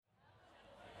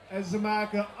En ze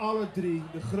maken alle drie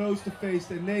de grootste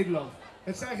feesten in Nederland.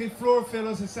 Het zijn geen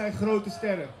floorfillers, het zijn grote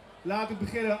sterren. Laten we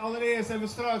beginnen. Allereerst hebben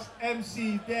we straks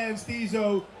MC Dan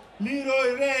Stezo,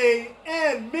 Leroy Rey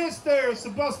en Mr.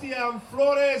 Sebastian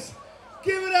Floris.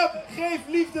 Give it up, geef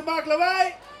liefde, maak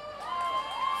lawaai.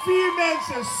 4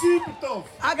 mensen, super tof.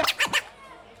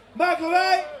 Maak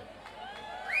lawaai.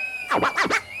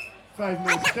 5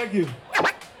 mensen, thank you.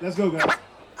 Let's go, guys.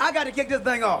 I got to kick this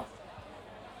thing off.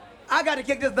 I got to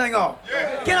kick this thing off.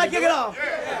 Yeah. Can I kick it off?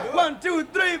 Yeah. 1, 2,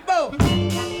 3, 4.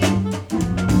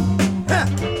 Huh.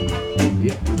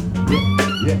 Yeah.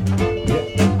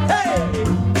 Hey.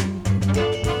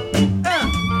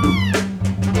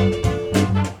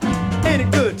 Ain't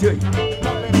it good to you?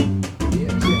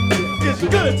 It's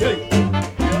good to you.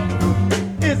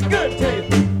 It's good to you.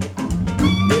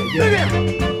 Look at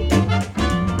it.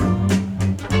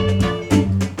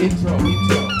 Intro.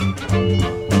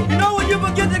 You know when you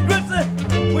forget the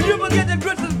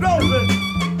grits is grocery,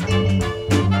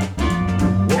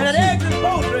 and the eggs is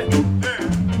poultry,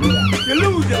 you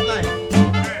lose your thing.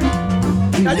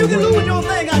 Now you can lose your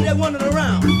thing out there wandering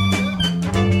around.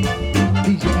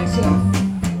 DJ SF.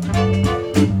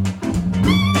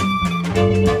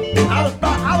 I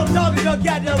was talking to a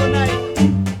cat the other night.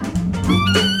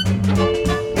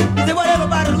 He said what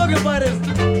everybody's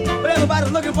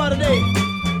looking for today.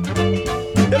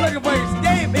 They're looking for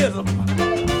escapism.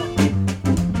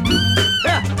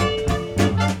 Yeah.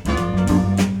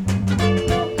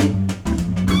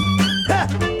 Yeah.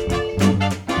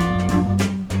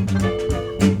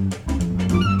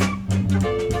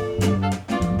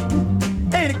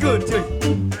 Ain't it good to you?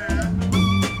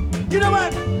 You know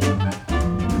what?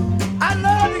 I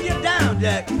love to get down,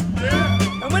 Jack.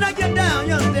 Yeah. And when I get down,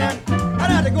 you understand, I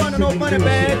don't have to go into no money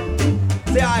bag.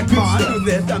 Say I can't do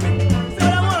this. I mean, say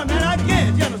what I want, man. I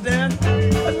can't. You understand?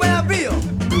 That's the way I feel.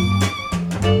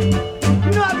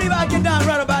 You know, I believe I get down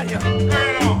right about here.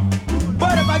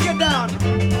 But if I get down,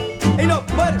 you know,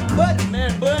 Bud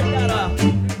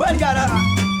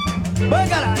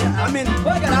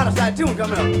got out of sight tune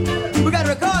coming up. We got to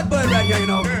record Bud right here, you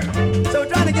know. So we're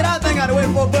trying to get our thing out of the way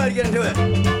before Bud get into it.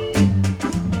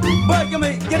 Bud,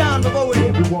 get down before we.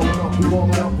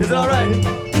 Is it all right?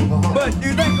 Bud, do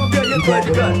you think it's gonna be a hit, Bud?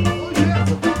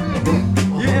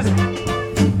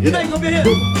 You think it's gonna be a hit?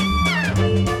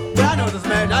 But I know it's a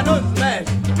smash.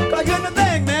 Cause you're in the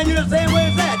thing, man. You're the same way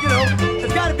as that, you know.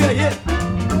 It's gotta be a hit.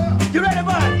 You ready,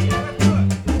 Bud?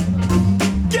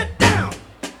 Get down!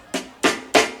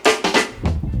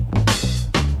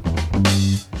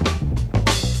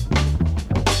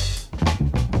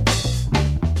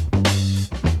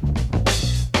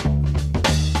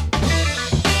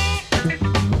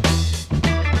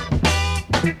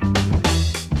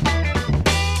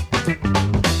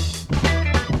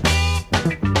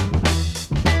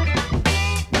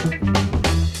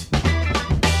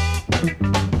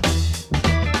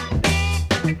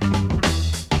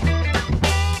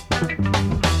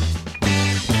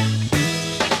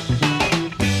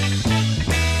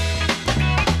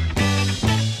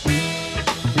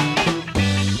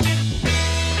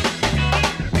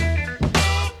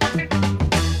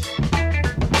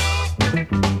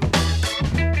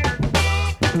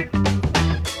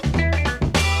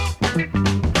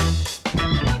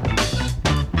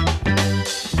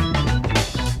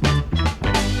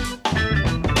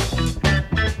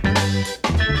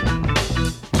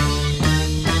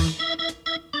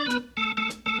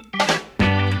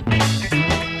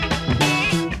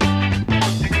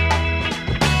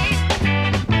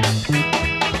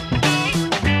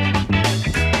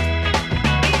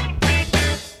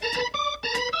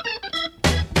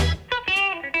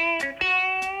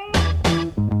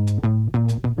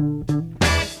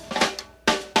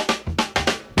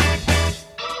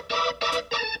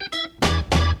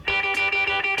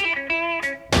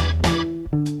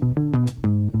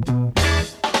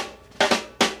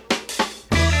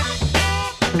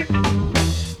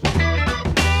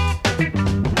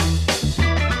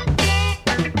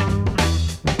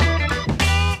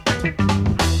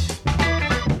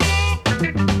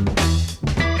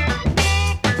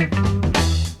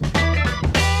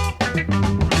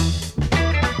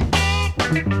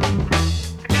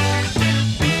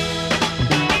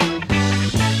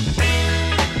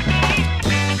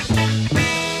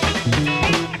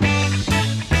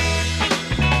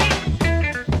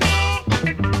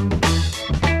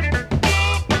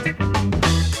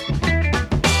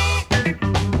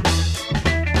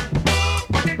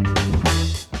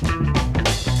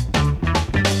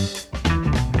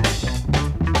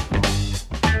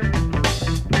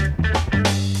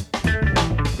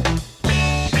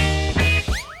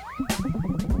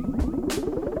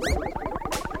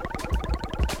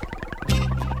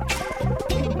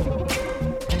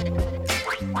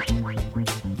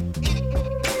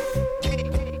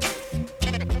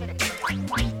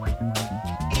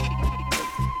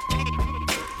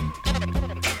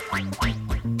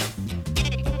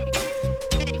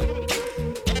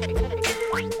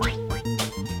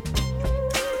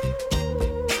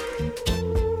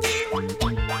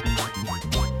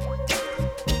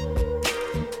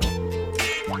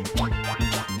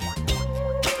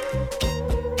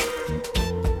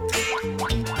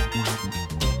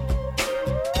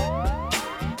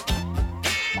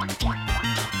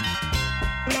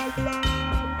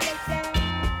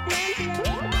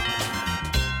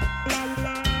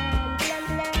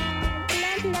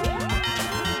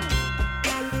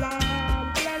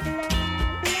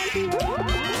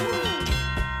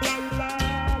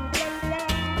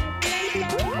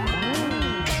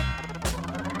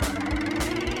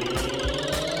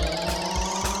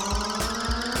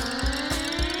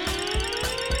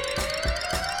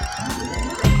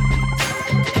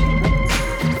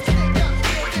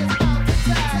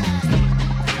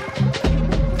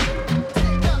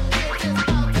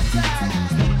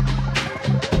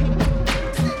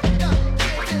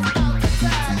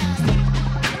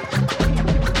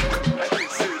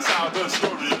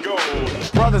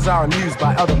 Brothers are amused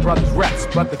by other brothers' reps,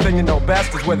 but the thing you know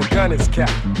best is where the gun is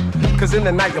kept. Cause in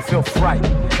the night you'll feel fright,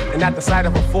 and at the sight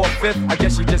of a 4/5, I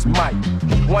guess you just might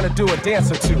wanna do a dance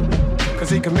or two. Cause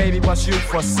he can maybe bust you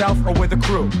for self or with a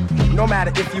crew. No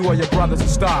matter if you or your brother's a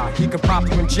star, he could pop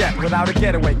you in jet without a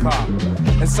getaway car.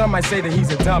 And some might say that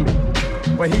he's a dummy,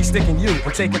 but he's sticking you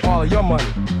and taking all of your money.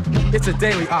 It's a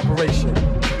daily operation.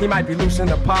 He might be loose in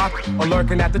the park or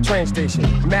lurking at the train station.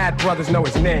 Mad brothers know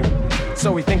his name,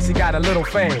 so he thinks he got a little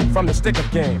fame from the stick-up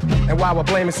game. And while we're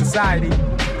blaming society,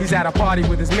 he's at a party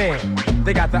with his man.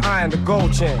 They got the eye on the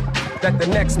gold chain that the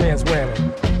next man's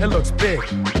wearing. It looks big,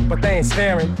 but they ain't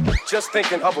staring, just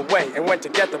thinking of a way and when to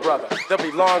get the brother. They'll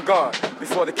be long gone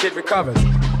before the kid recovers.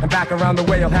 And back around the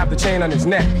way he'll have the chain on his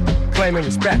neck, claiming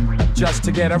respect just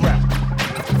to get a rap.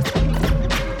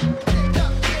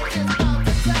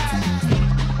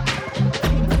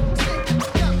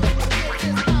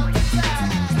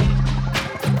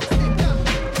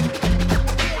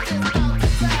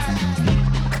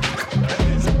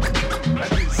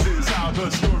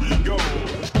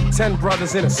 10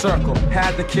 brothers in a circle,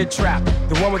 had the kid trapped.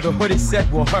 The one with the hoodie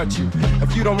said will hurt you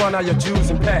if you don't run out your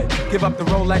dues and pay. Give up the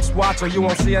Rolex watch or you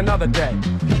won't see another day.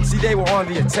 See, they were on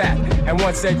the attack, and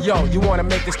one said, yo, you wanna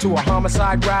make this to a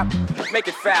homicide rap? Make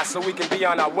it fast so we can be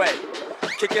on our way.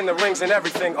 Kick in the rings and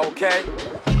everything, okay?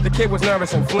 The kid was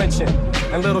nervous and flinching,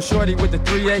 and little Shorty with the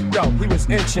 3-8, yo, he was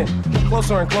inching.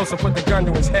 Closer and closer, put the gun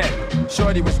to his head.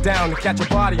 Shorty was down to catch a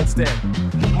body instead.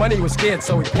 Money was scared,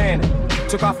 so he panicked.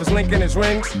 Took off his link and his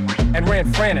rings and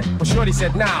ran frantic. But Shorty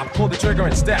said, nah, pull the trigger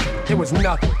and step. It was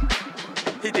nothing.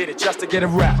 He did it just to get a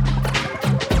rap.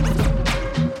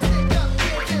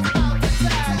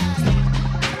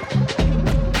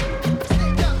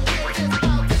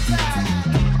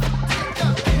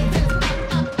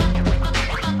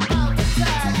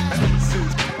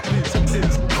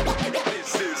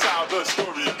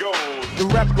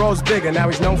 Grows bigger, now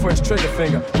he's known for his trigger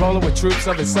finger. Rolling with troops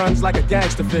of his sons like a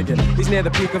gangster figure. He's near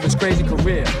the peak of his crazy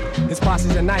career. His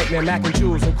posse's a nightmare, Mac and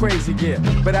Jules and crazy gear.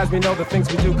 But as we know, the things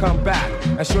we do come back.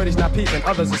 And Shorty's not peeping,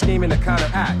 others are scheming to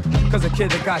counteract. Cause the kid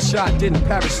that got shot didn't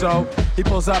perish, so he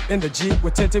pulls up in the Jeep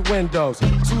with tinted windows.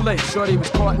 Too late, Shorty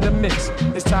was caught in the mix.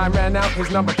 His time ran out,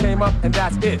 his number came up, and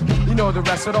that's it. You know the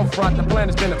rest, so don't front, the plan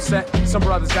has been upset. Some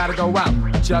brothers gotta go out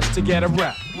just to get a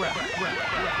rap.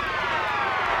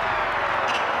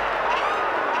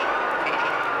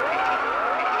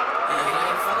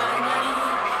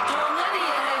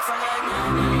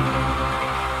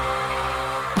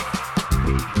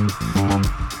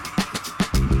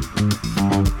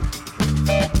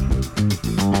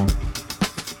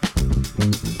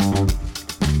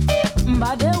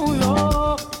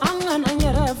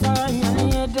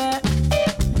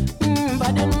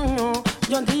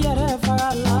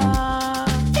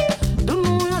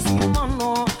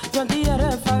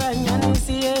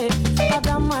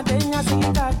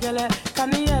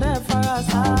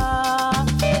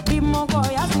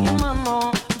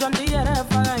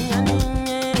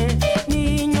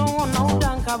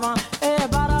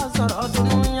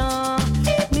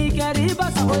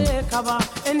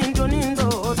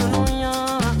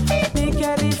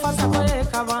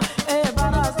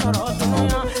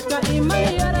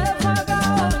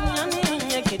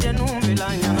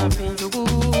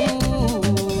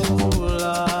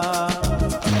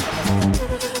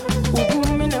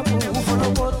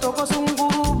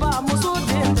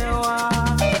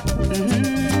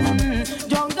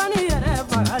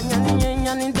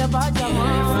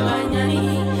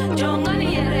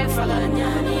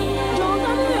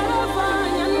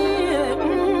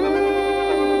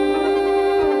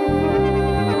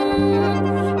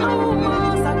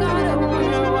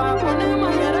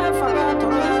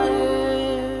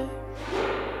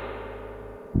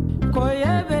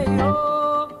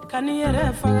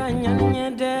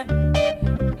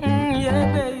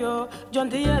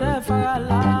 Jonti yere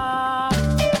fagala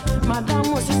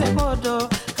Madame si se kodo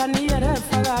Kani yere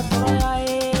fagatoya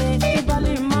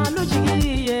Ibali malu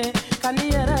jigiye Kani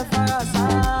yere fagasa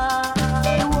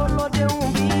Iwolo de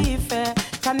umbife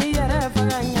Kani yere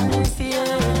faganyanyisiye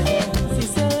Si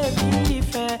se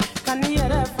bife Kani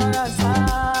yere fagasa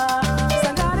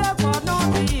Sangare kodo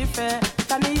bife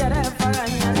Kani yere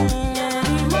faganyaniye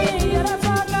Imani yere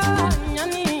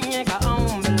faganyaniye Ka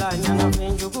umbela nyana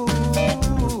finjugu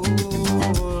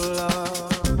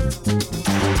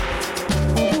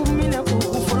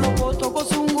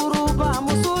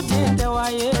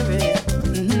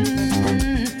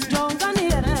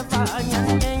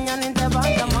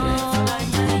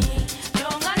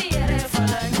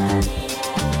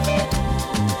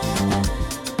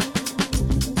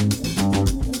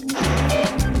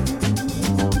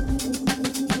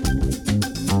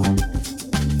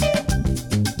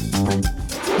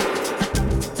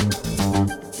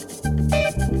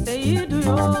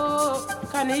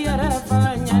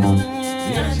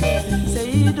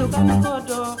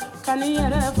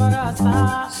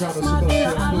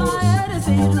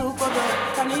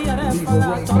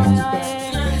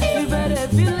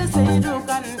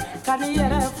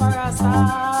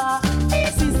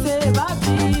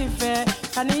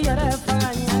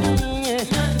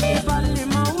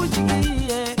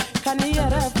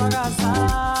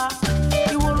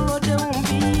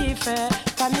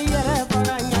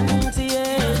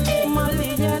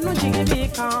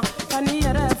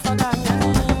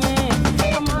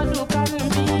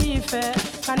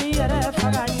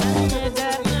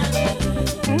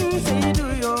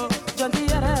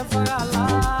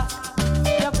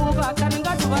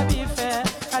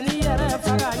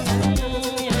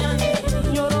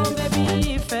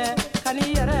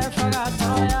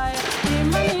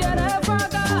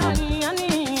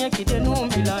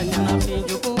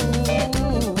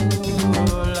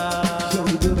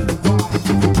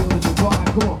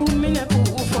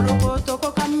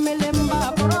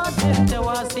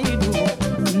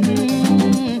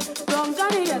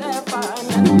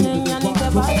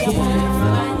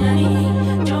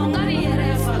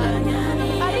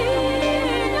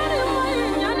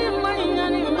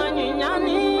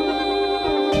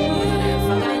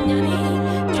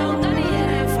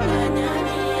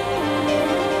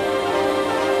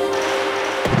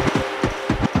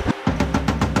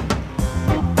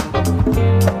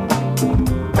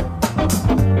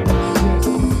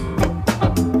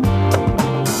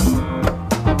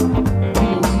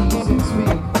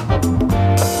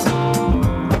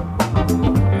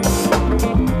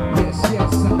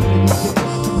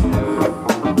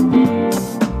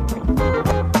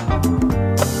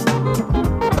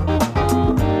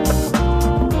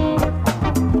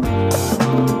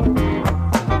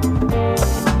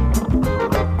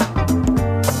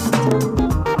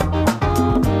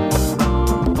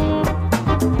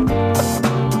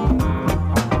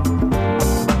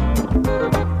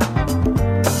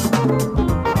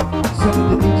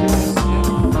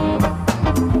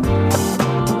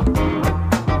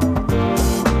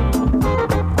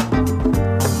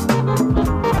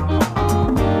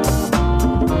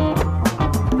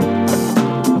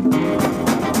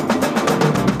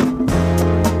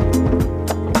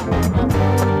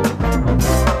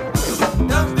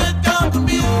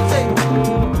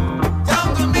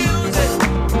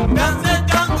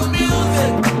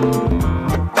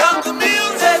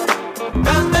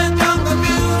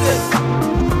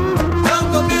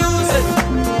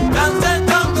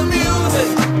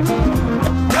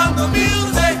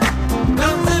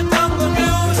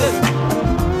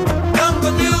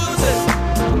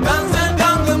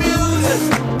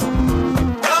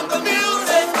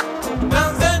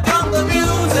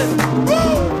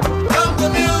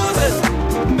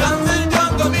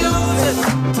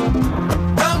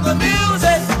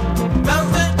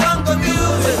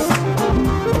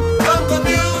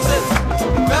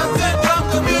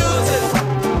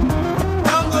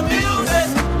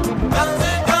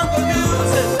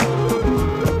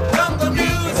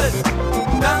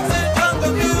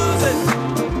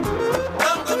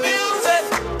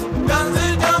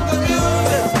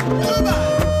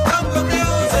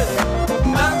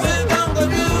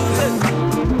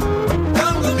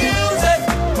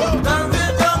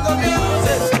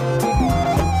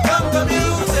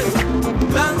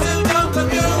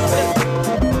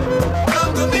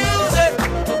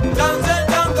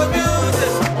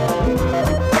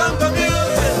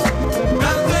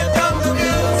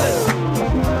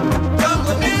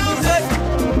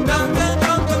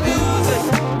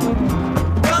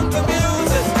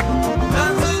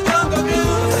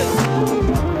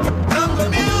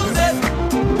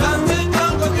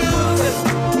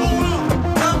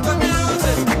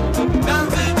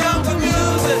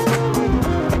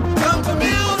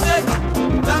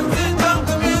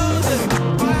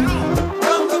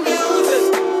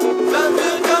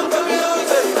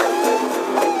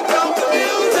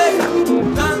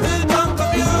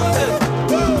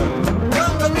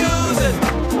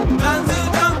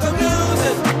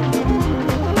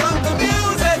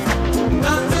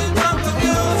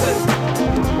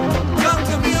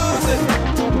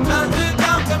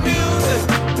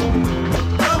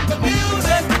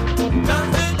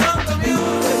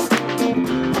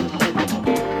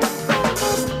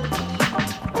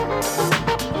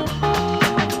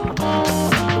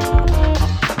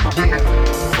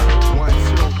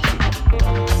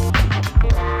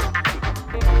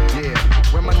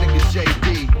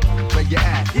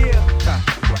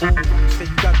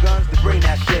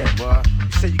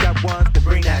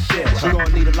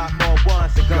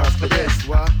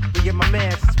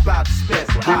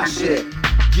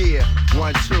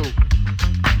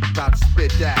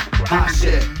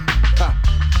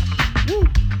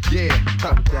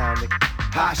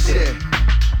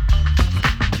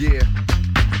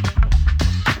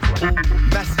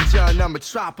Messenger in a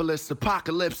metropolis,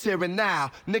 apocalypse here and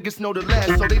now. Niggas know the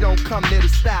last, so they don't come near the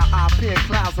style. I appear in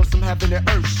clouds on some heaven and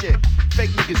earth shit. Fake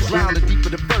niggas drown the deeper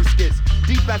the verse gets.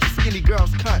 Deep as a skinny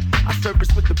girl's cut. I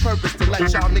surface with the purpose to let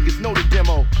y'all niggas know the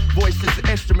demo. Voice is an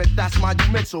instrument that's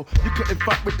monumental. You couldn't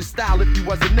fuck with the style if you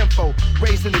was an info.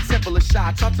 Raised in the temple of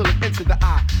shy, taught to look into the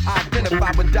eye. I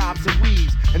identify with dobs and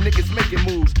weaves, and niggas making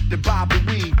moves to bob and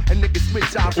weave, and niggas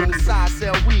switch jobs on the side,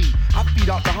 sell weed. I feed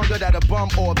off the hunger that a bum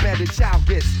or abandoned child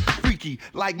gets. Freaky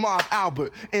like Marv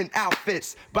Albert in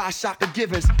outfits by Shaka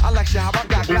Givens. I lecture how I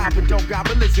got God but don't got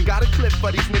religion. Got a clip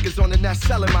for these niggas on the net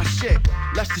selling my shit.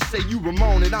 Let's just say you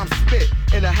Ramon and I'm spit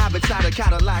in a habitat of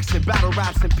Cadillacs and battle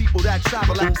raps and people that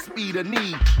travel at the speed of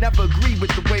need. Never agree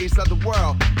with the ways of the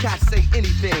world. Cats say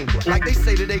anything like they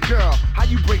say to their girl. How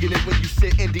you bringing it when you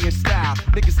sit Indian style?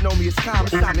 Niggas know me as calm.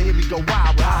 It's time to hear me go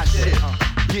wild with hot shit.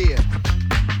 Yeah.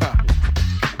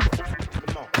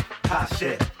 Hot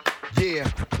shit. Yeah.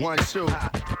 1, 2.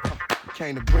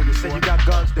 Came to bring it. Say you got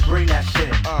guns to bring that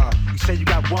shit. You say you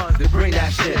got ones to bring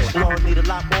that shit. You gon' need a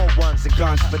lot more ones and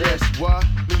guns for this. What?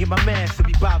 Me and my man said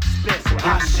we bout to spit some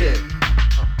hot shit.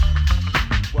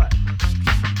 What?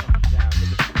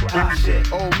 Hot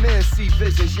shit. Old men see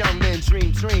visions, young men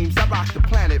dream dreams. I rock the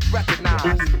planet,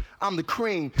 recognize I'm the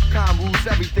cream. Calm rules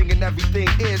everything and everything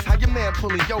is. How your man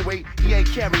pulling your weight, he ain't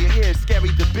carrying his. Scary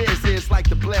the biz is like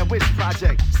the Blair Witch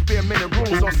Project. Spearminting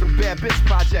rules on some bad bitch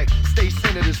project. Stay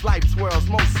centered as life twirls.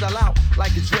 Most sell out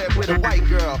like a dread with a white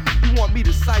girl. You want me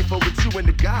to cipher with you and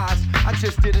the guys? I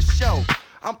just did a show.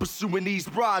 I'm pursuing these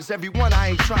bras, everyone I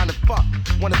ain't trying to fuck.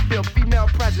 Wanna feel female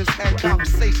presence and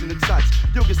conversation to touch.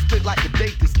 You'll get split like a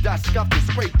date that's dust, scuffed and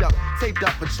scraped up, taped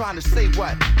up for trying to say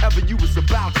whatever you was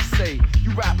about to say.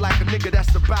 You rap like a nigga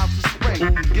that's about to spray.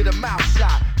 Get a mouth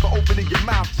shot for opening your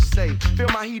mouth to say. Feel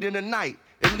my heat in the night.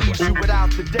 It leaves you without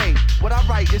the day. What I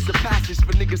write is a passage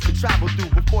for niggas to travel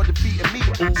through before defeating me.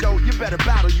 Joe, you better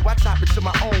battle you. I tap into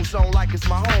my own zone like it's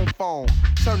my home phone.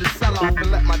 Turn the cell off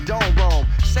and let my dome roam.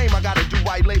 Shame I gotta do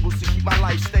white labels to keep my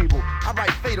life stable. I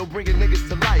write fatal, bringing niggas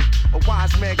to life. A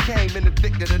wise man came in the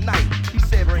thick of the night. He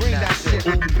said, bring that shit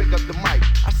when you pick up the mic.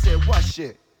 I said, what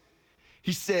shit?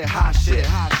 He said, hot shit,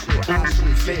 hot shit, hot shit.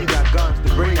 You say you got guns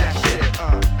to bring that shit.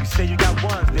 You say you got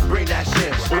ones to bring that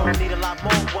shit. You gon' need a lot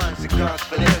more ones and guns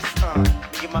for this.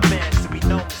 Me and my man, so we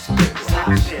know the spit is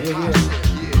hot shit. Yeah.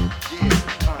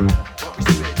 What we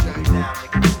spit, Jay? Now,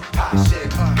 nigga, Hot shit,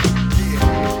 yeah.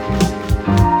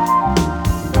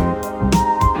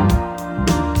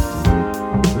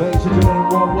 Ladies and gentlemen,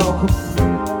 warm welcome.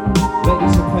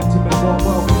 Ladies and gentlemen, warm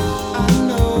welcome. I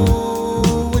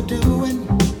know we're doing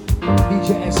DJ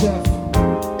SF,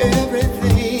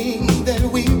 everything that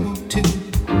we want to.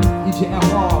 DJ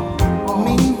LR.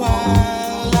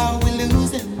 Meanwhile, are we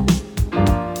losing?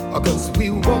 'Cause we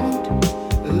won't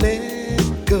let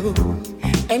go.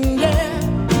 And yeah,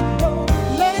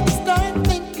 let's start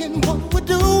thinking what we're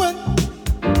doing.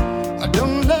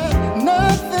 Don't let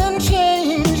nothing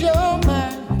change your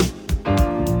mind.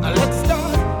 Let's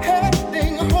start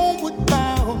heading homeward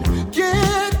bound.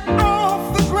 Get off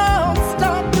the ground,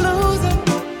 stop losing,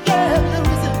 yeah,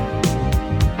 losing.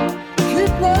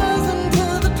 Keep rising to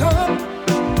the top.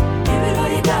 Give it all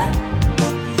you got.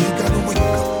 You gotta wake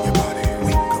up your body,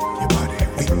 wake up your body,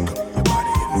 wake up your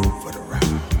body and move it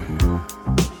around.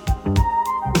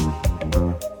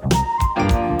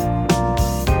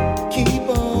 Keep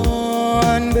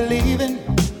on believing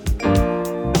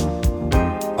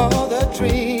all the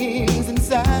dreams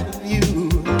inside of you,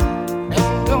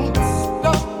 and don't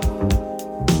stop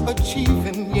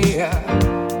achieving, yeah.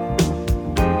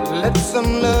 Let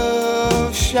some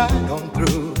love shine on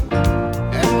through,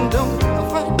 and don't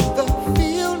fight the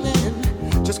feeling,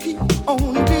 just keep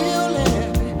on dealing.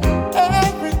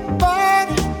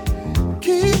 Everybody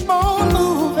keep on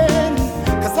moving,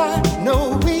 'cause I know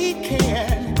we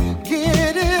can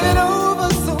get it over,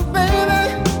 so baby,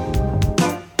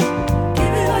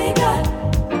 Give it all you got.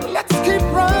 let's keep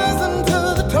rising to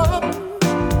the top,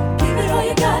 Give it all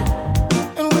you got.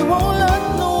 and we won't let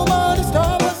nobody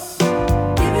stop us.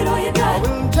 Give it all you got.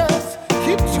 We'll just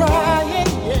keep trying,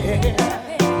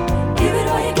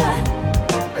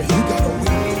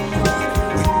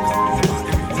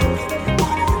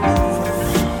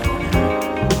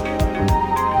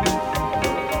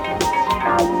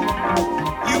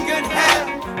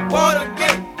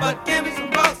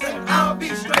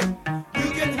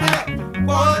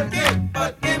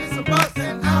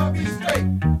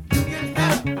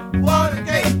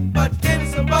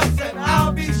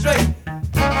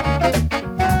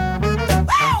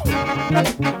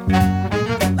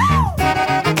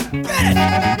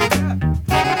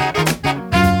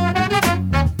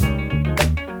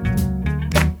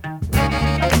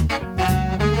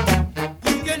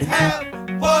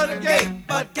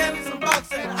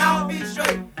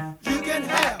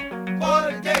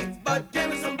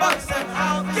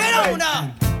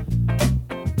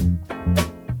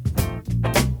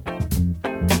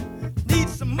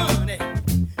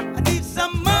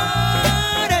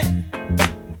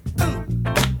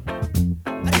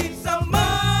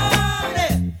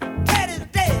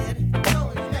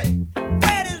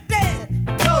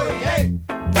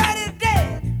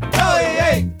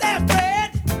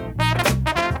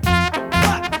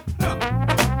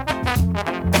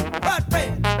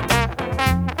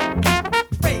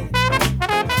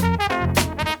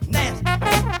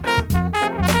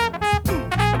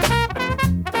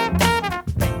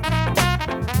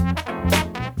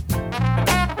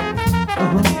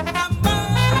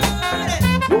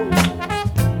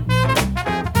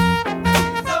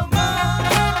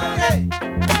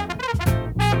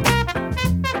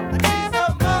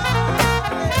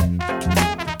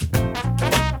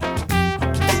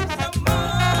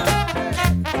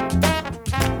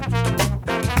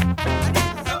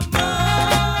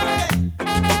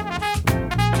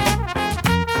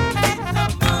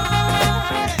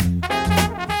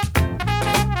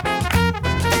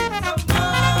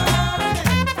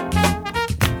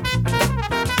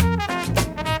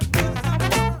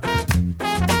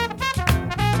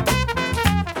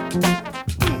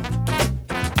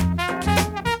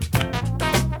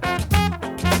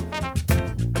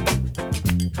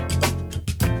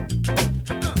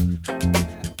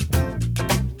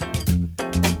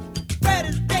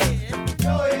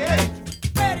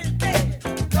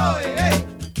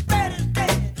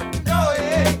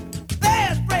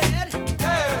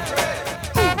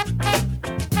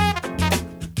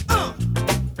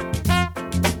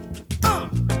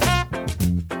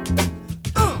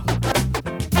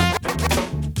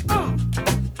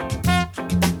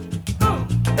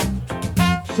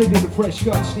 Singing the Fresh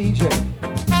Cuts DJ.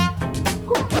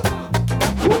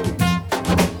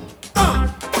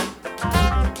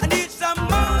 I need some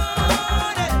money.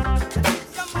 I need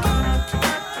some money. I need some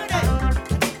money.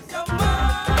 Some money.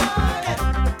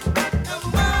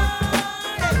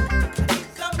 I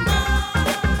need some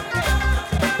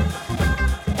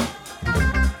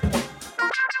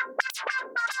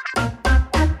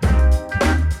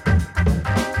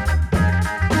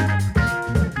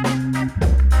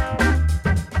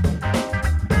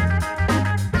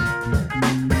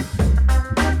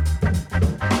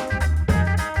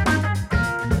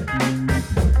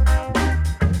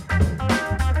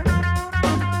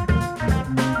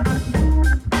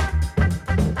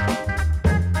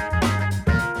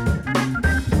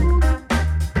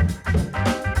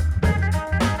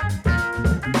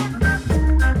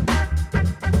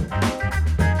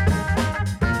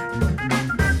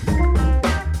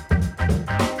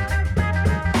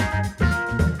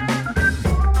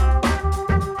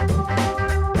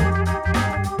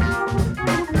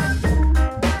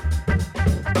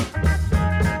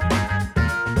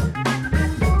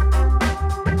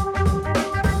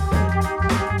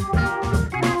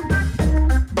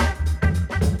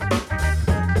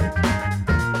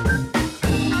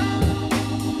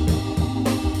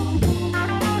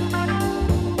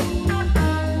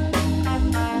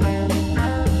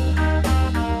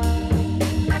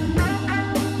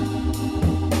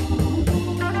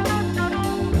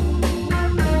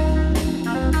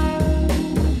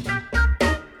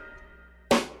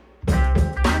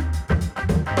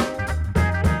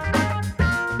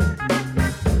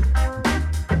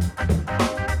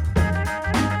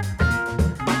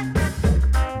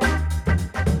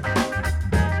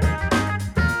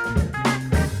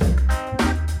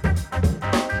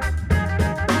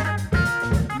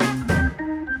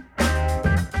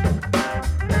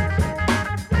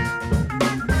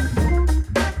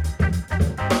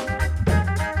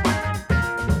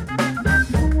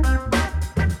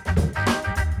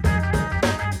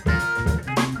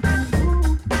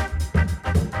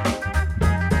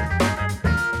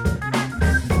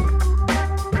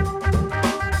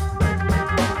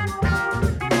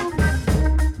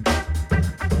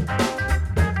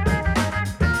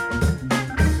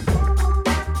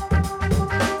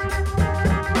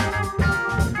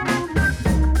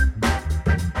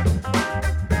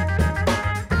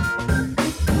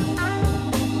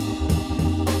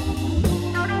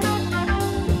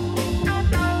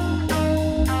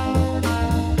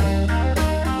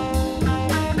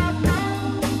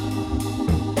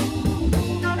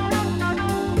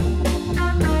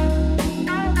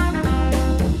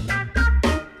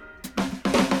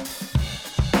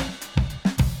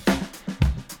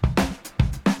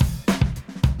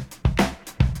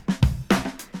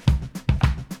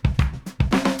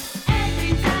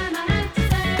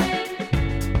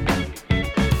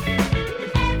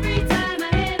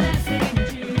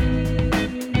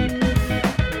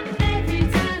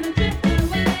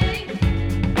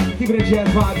Keeping the jazz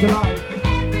vibes alive.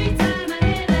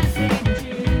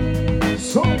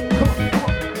 So, come on, come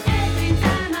on.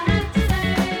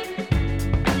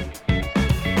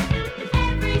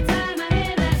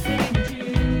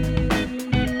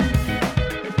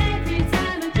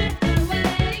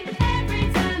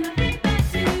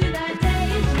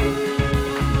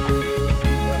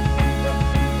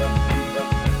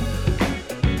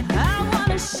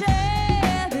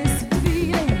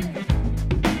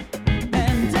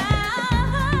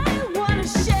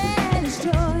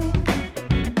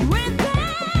 With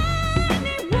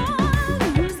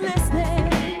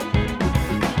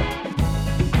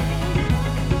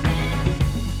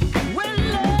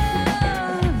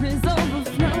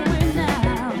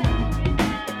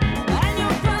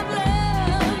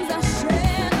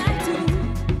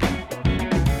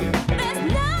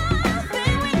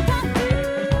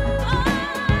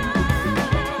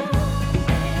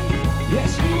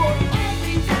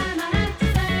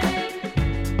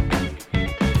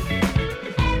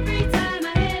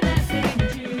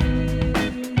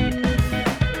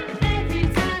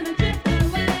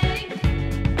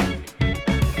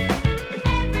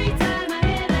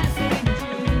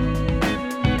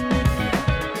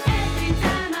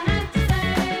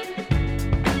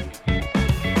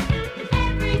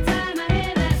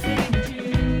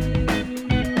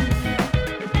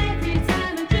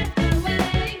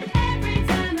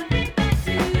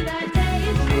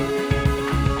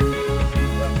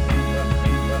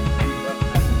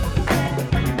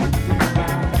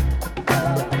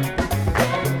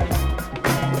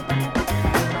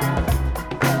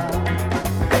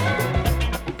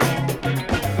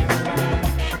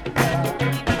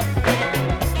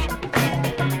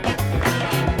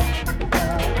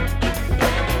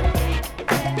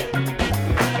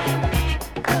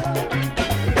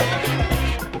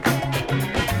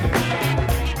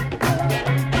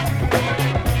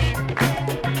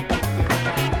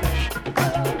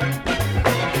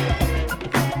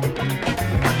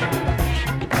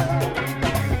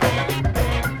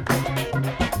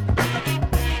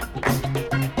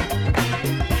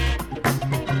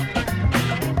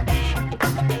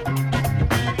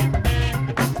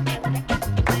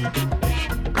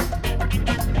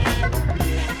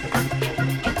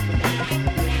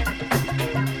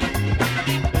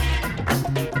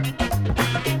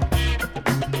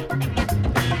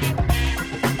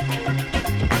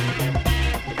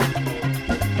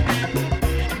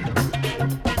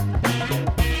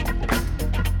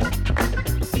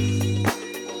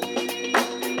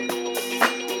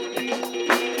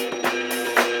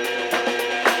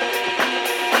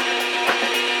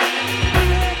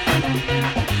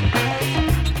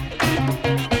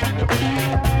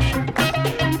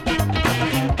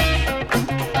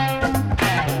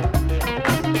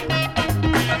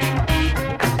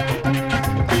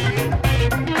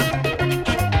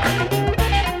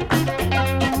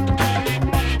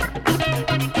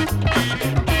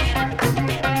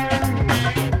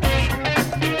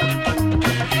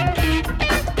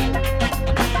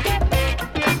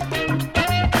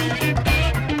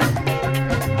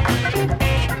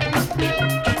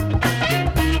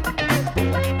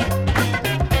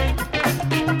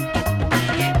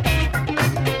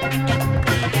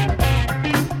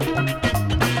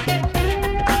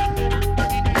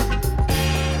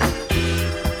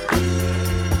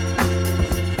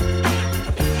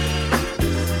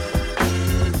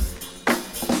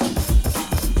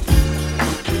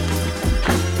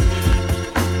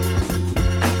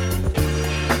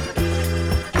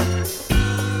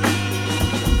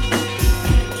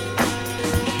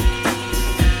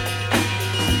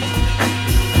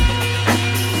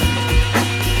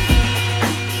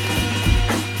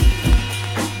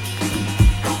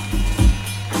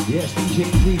Yes, DJ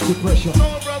increase the pressure. Come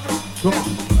on, brother. Go on.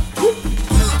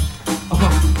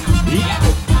 Yeah.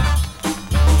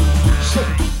 Shit.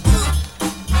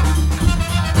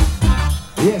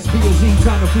 Yes, B.O.Z.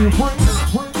 time to feel free.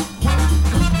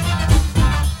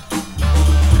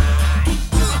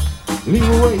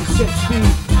 Leroy Rey, set speed.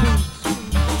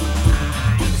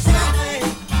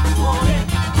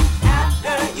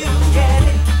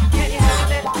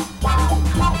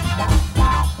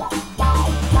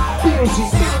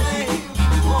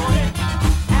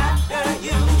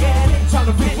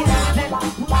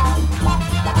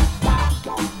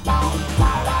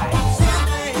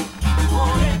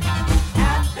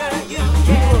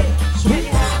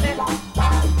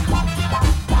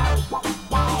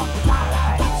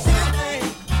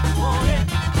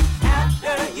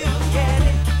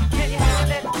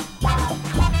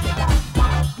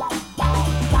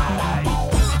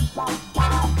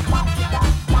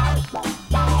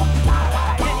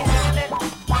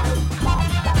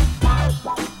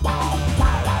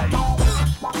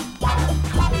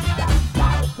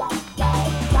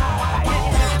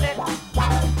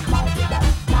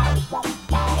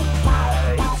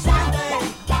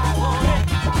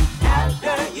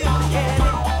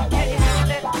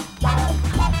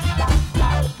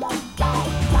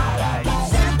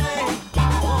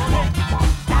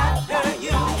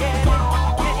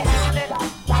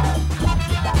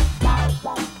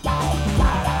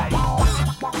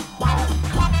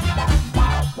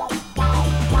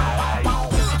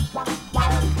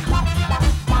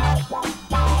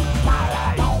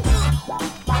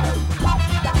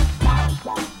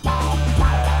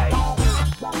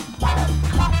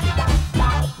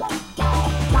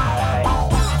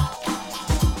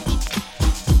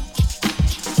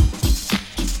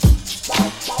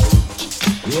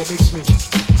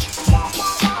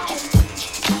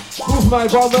 ProefMei,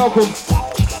 warm welkom.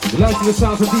 Je luistert de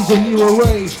sound van DJ Leroy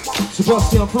Rey,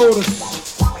 Sebastian Floris.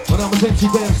 Mijn naam is MC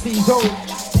Dan Stezo.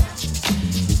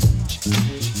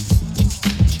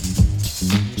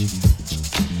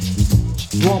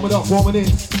 Warm it up, warm it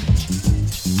in.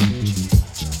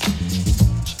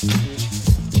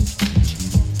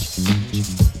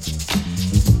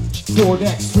 4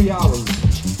 decks, 3 hours.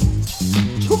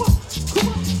 Come on, come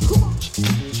on, come on.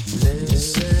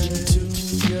 Listen to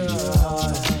your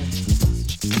heart.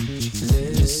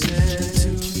 Listen to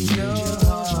your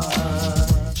heart.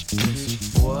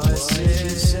 What's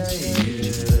it saying?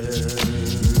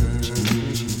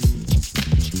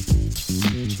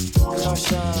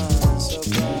 Caution, so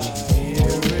bright.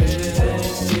 Hear it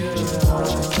in your heart.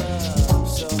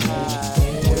 So high.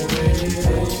 Hear it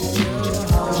in your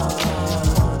heart.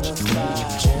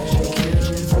 Check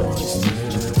your voice,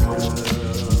 girl.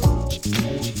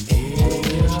 Hear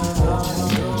your heart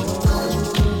go.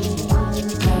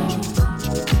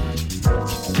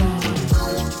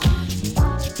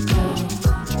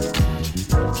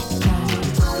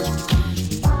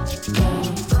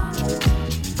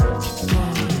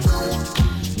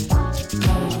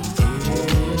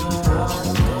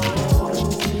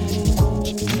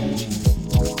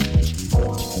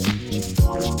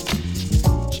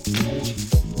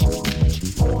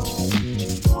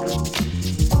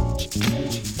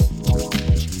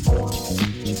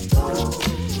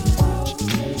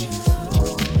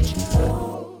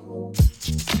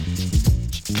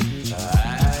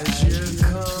 As you're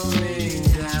coming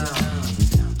down,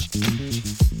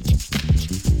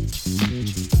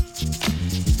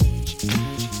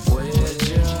 where'd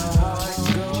your heart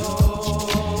go?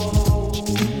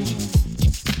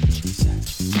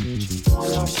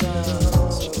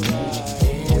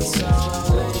 It's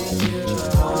all in your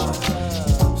heart,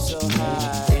 so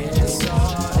high. It's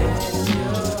all in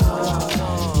your heart,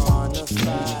 on the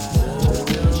fly.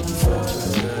 Look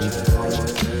further.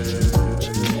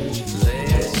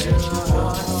 Let your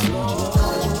heart flow.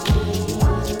 Let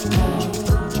your heart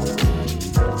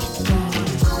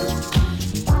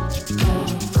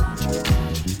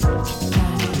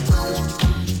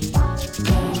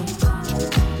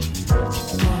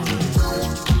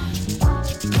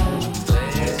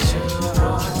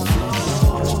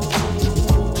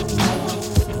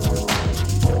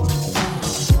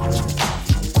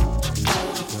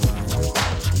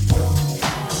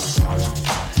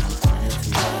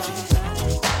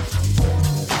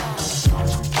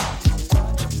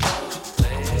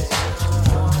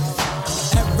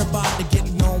Everybody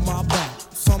getting on my back.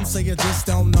 Some say you just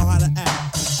don't know how to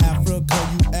act. Africa,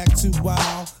 you act too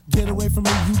wild. Get away from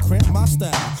me, you cramp my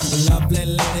style. Lovely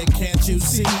lady, can't you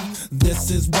see?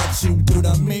 This is what you do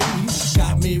to me.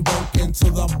 Got me working to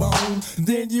the bone.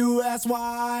 Then you ask why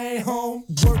I ain't home.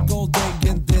 Work all day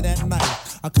and then at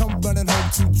night I come running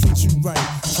home to treat you right.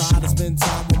 Try to spend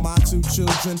time with my 2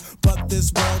 children, but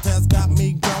this world has got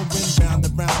me going round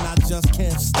and round. I just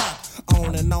can't stop.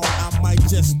 On and on, I might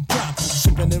just drop.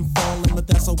 Tripping and falling, but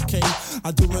that's okay.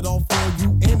 I do it all for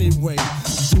you anyway.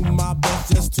 Do my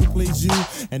best just to please you,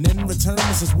 and in return,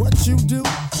 this is what you do.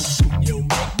 You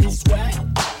make me sweat.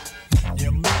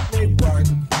 You make me work.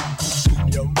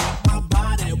 You make my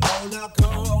body wanna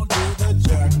go do the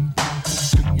jerk.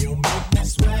 You make me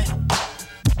sweat.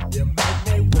 You make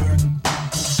me work.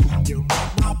 You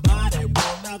make my body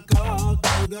wanna go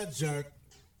do the jerk.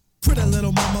 Pretty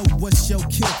little mama, what's your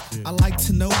kick? I like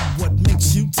to know what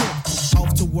makes you tick.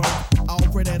 Off to work, all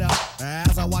pretty up.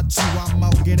 As I watch you, I'm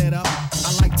all get it up.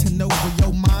 I like to know where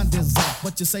your mind is at,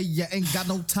 but you say you ain't got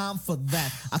no time for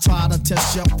that. I try to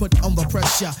test you, put on the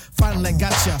pressure. Finally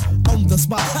got you on the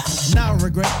spot. Now I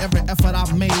regret every effort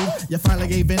I made. You finally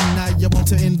gave in, now you want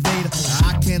to invade.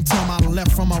 I can't tell my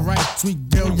left from my right. Sweet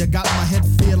girl, you got my head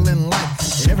feeling like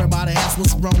everybody asks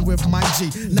what's wrong with my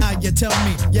G. Now you tell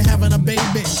me you're having a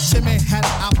baby. Jimmy had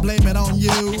it, I blame it on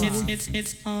you.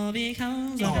 It's all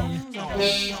because of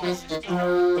Me, Mr.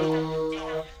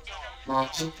 Groove,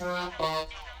 won't you come back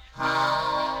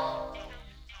home?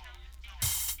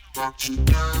 Won't you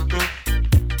come back?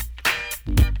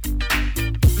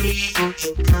 Please, won't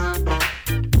you come back?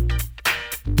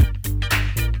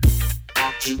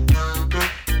 Won't you come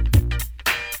back?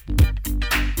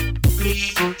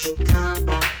 Please, won't you come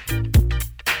back?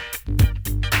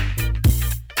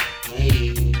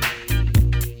 Please,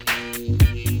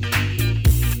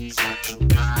 won't you come back? Please, won't you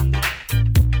come back?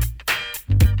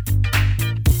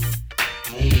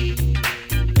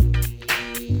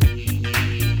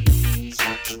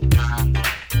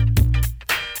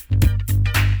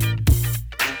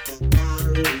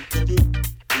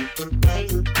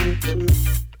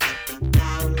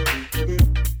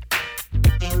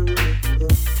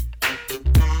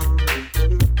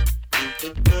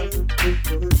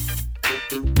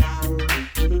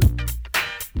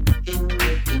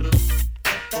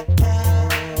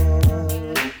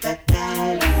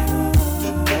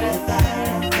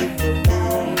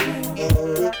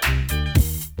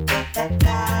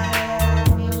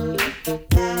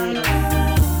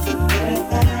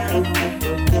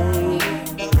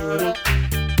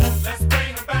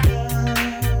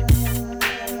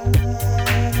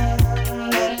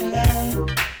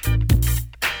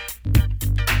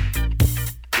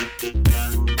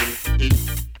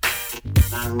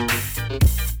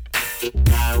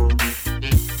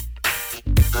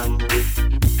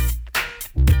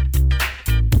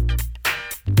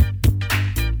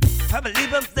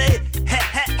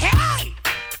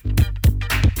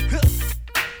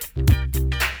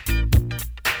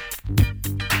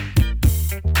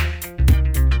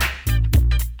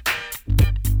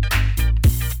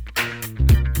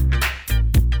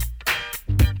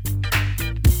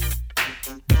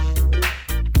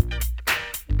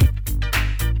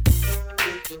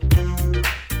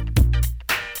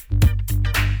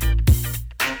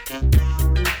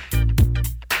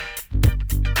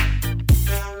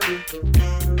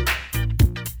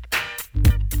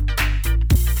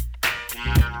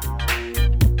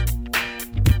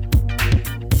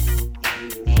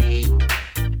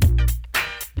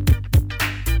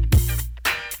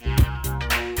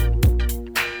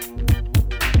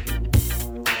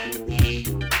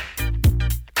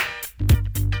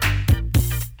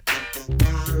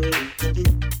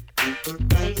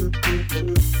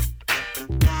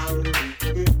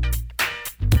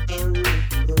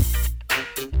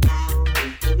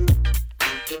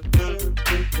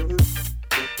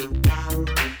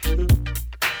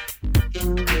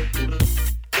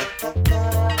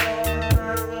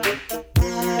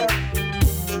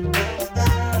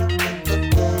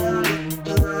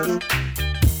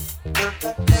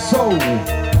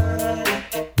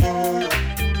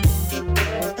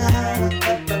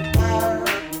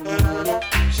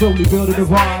 Slowly building the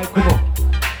vibe, come on.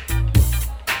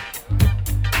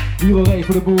 Leroy Rey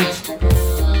for the boots.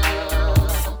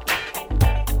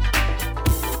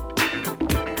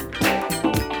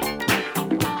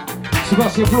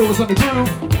 Sebastian Floris on the groove.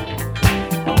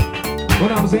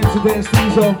 When I was in today,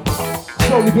 Stezo.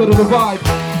 Slowly building the vibe.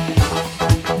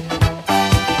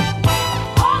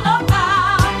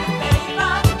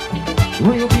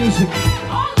 Real music.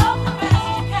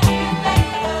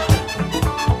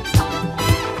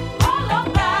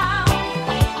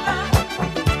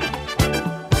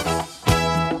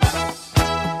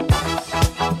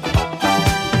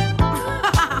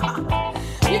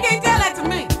 You can't tell that to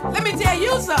me. Let me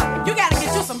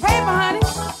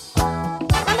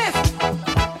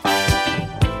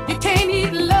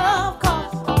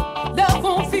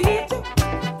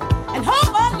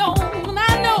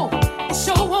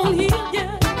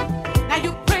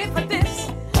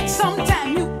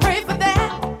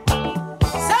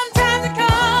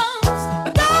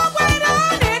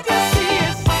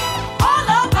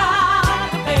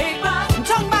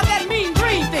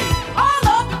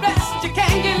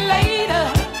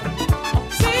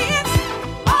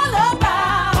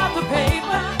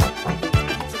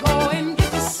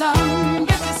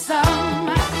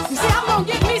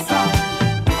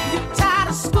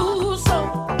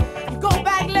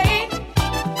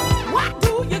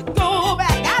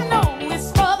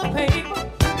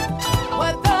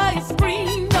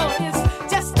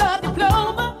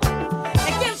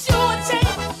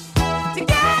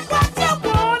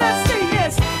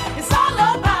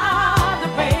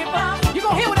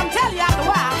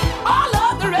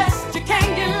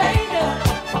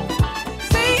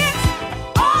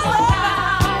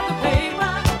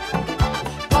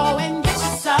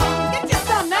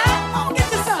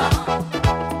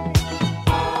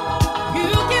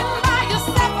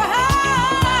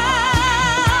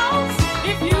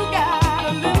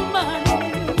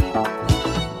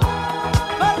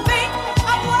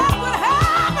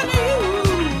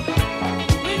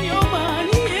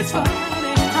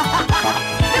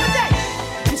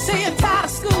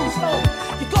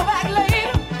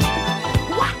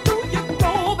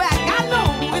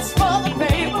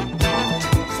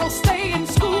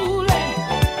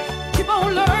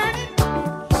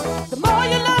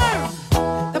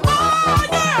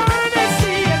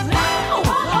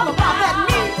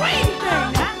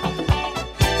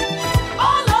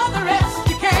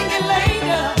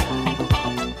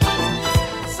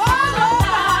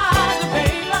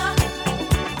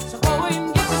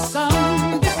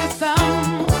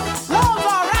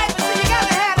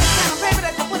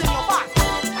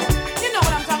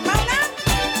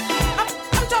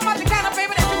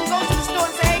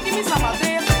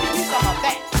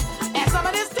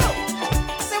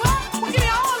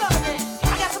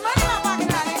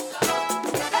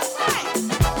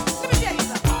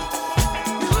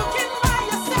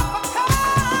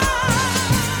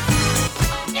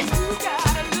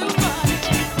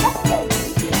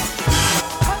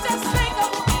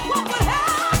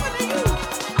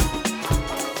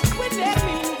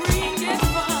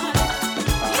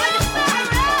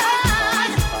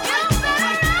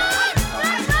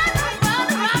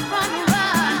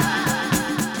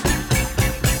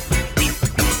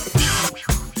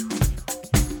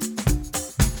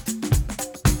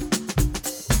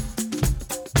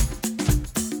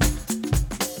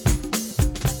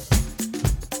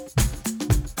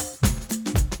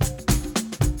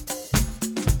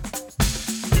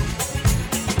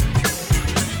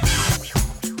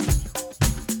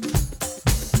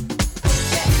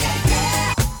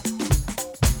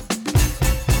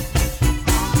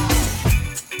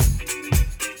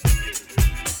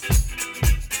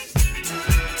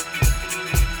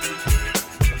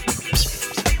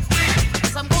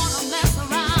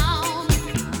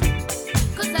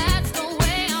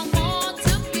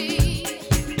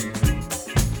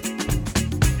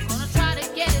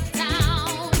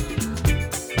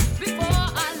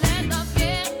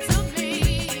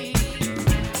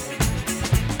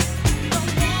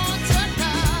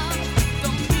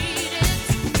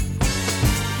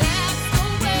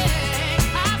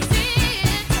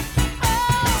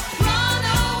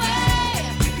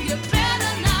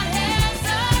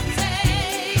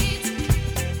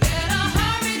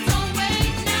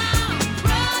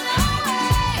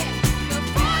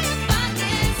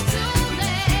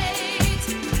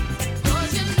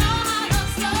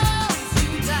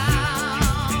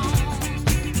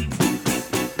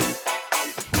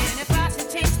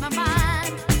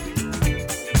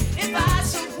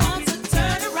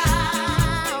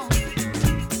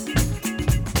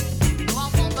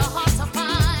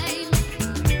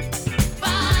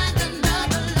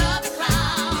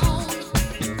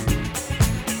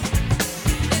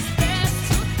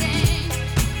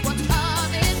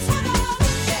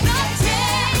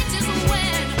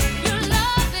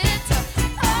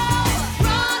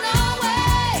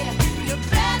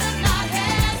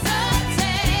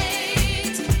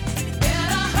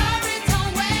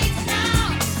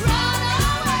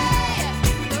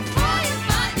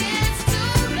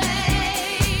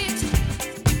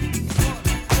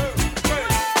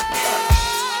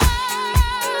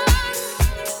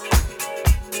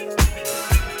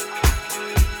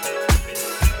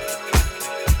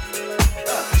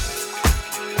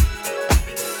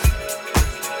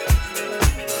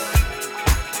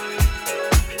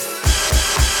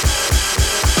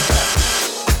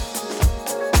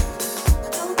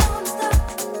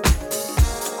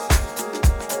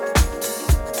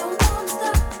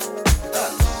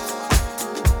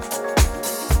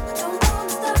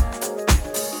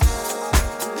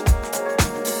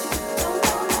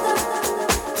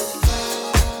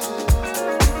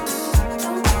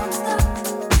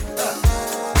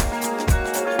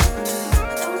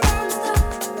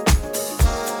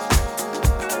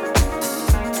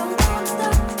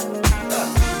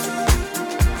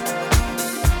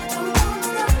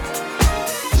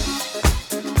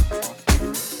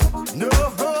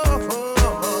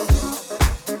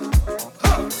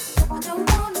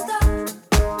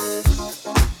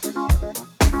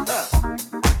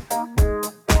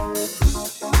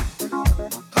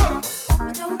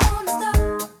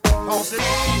 'cause it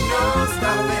ain't no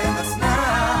stopping us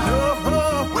now. No,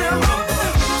 we're on.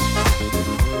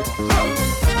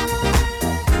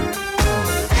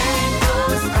 Ain't no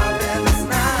stopping us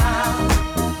now.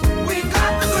 We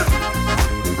got the groove.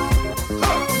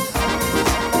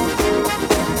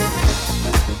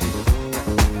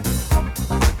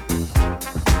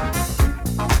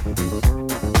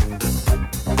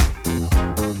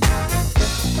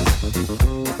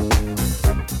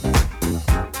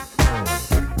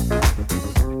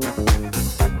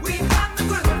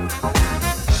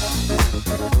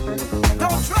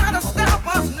 Don't try to stop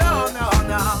us, no.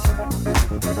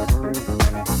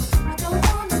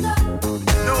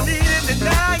 No need in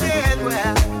denying,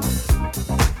 well,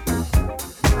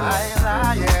 I ain't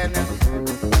lying.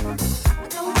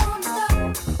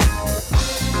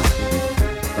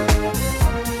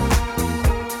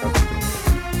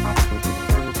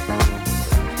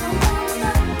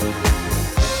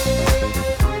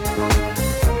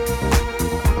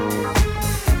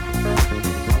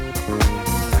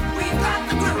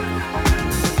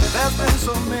 There's been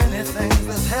so many things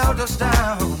that's held us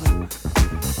down,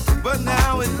 but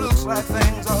now it looks like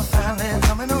things are finally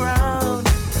coming around.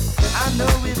 I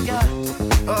know we've got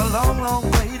a long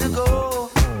way to go,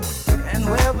 and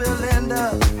where we'll end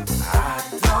up, I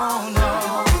don't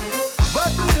know.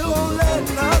 But we won't let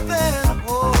nothing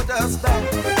hold us back.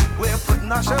 We're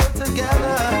putting our show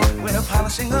together, we're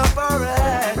polishing up our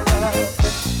act.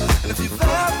 And if you've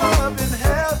ever been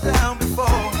held down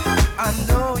before, I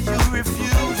know you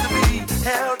refuse to be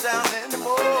held down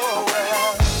anymore.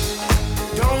 Well,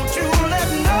 don't you let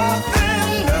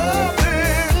nothing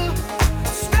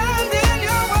stand in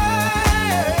your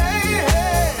way.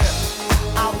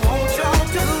 I want y'all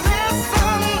to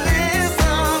listen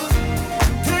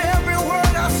to every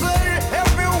word I say,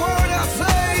 every word I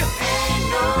say. Ain't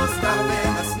no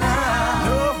stopping us now.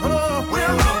 No,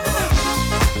 we're on.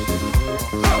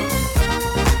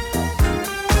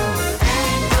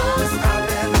 Ain't no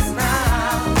stopping us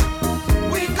now.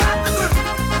 We got the groove.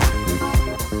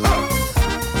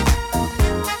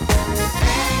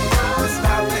 Ain't no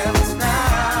stopping us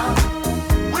now.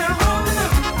 We're rolling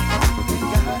up. We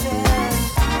got it.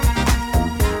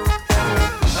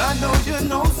 I know you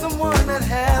know someone that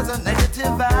has a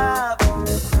negative vibe,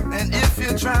 and if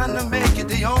you're trying to make it,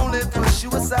 they only push you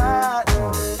aside.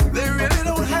 They really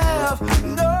don't have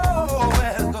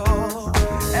nowhere to go.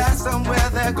 Ask them where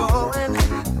they're going,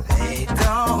 they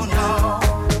don't know.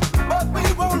 But we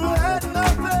won't let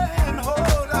nothing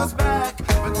hold us back.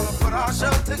 We're gonna put our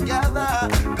show together,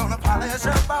 gonna polish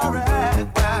up our act.